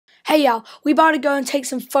Hey y'all, we about to go and take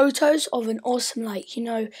some photos of an awesome lake.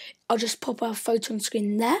 I'll just pop our photo on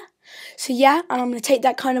screen there. So yeah, and I'm going to take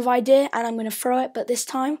that kind of idea and I'm going to throw it, but this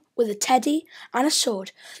time with a teddy and a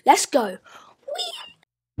sword. Let's go. Whee!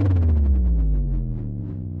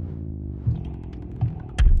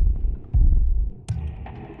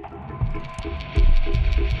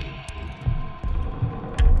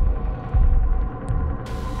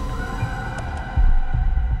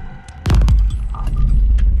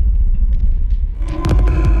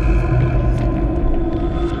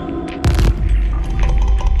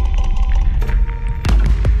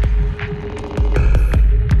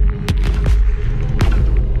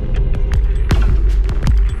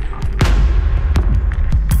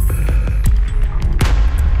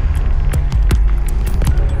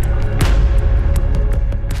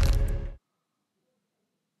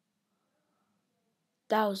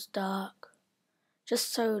 That was dark.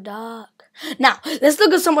 Just so dark. Now, let's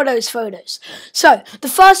look at some of those photos. So, the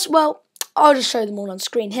first, well, I'll just show them all on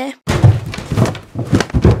screen here.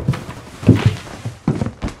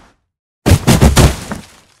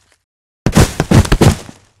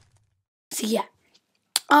 So, yeah.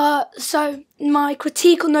 So my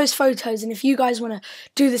critique on those photos, and if you guys want to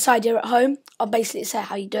do this idea at home, I'll basically say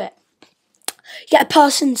how you do it. You get a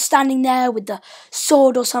person standing there with the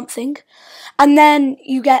sword or something, and then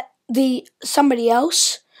you get somebody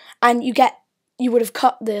else, and you would have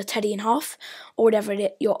cut the teddy in half, or whatever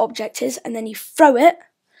your object is, and then you throw it,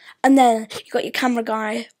 and then you got your camera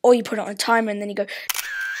guy, or you put it on a timer, and then you go.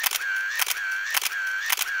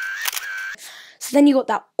 So then you got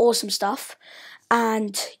that awesome stuff,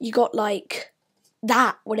 and you got like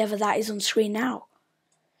that, whatever that is on screen now.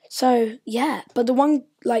 So yeah, but the one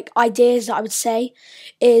ideas that I would say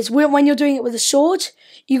is when you're doing it with a sword,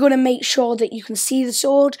 you got to make sure that you can see the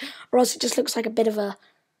sword, or else it just looks like a bit of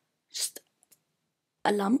just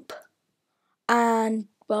a lump. And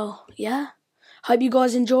well, yeah. Hope you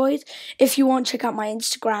guys enjoyed. If you want, check out my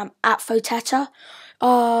Instagram @Photetta.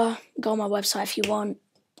 Go on my website if you want.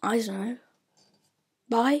 I don't know.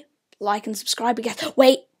 Bye. Like and subscribe again.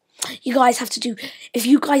 Wait. You guys have to do, if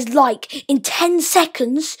you guys like, in 10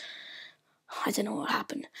 seconds, I don't know what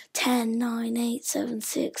happened. 10, 9, 8, 7,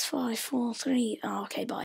 6, 5, 4, 3. Oh, okay, bye.